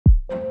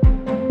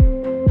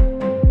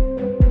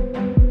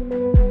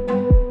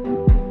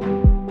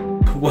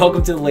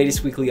Welcome to the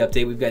latest weekly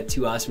update. We've got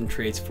two awesome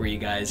trades for you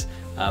guys.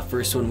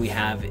 First one we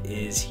have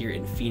is here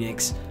in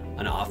Phoenix,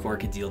 an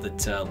off-market deal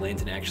that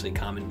Landon actually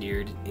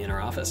commandeered in our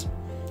office.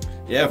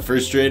 Yeah,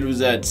 first trade was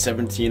at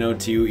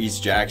 1702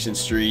 East Jackson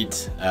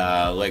Street.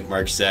 Like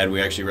Mark said,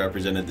 we actually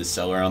represented the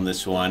seller on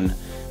this one.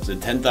 It's a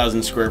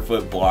 10,000 square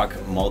foot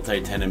block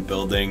multi-tenant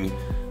building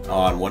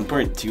on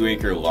 1.2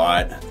 acre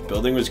lot. The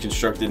building was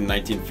constructed in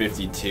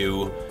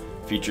 1952.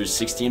 Features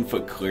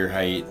 16-foot clear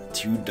height,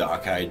 2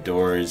 dock height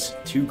doors,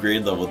 2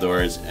 grade level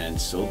doors, and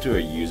sold to a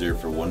user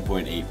for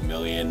 $1.8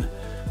 million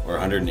or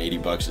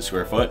 $180 a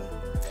square foot.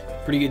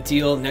 Pretty good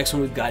deal. Next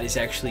one we've got is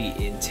actually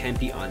in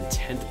Tempe on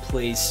 10th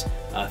Place,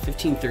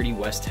 1530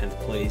 West 10th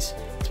Place.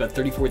 It's about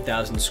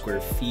 34,000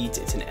 square feet.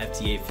 It's an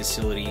FDA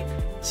facility.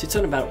 Sits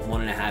on about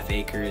 1.5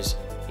 acres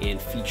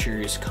and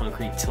features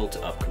concrete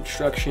tilt-up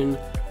construction,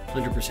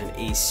 100%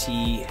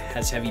 AC,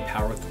 has heavy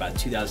power with about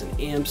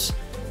 2,000 amps,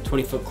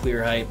 20-foot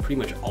clear height, pretty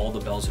much all the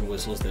bells and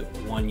whistles that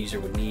one user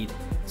would need.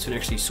 This one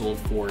actually sold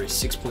for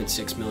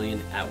 $6.6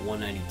 million at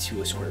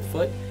 $192 a square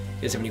foot. If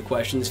you guys have any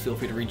questions, feel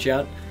free to reach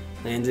out.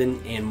 Landon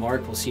and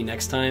Mark, we'll see you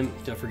next time.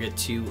 Don't forget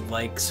to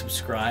like,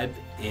 subscribe,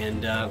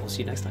 and we'll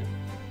see you next time.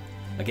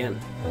 Again.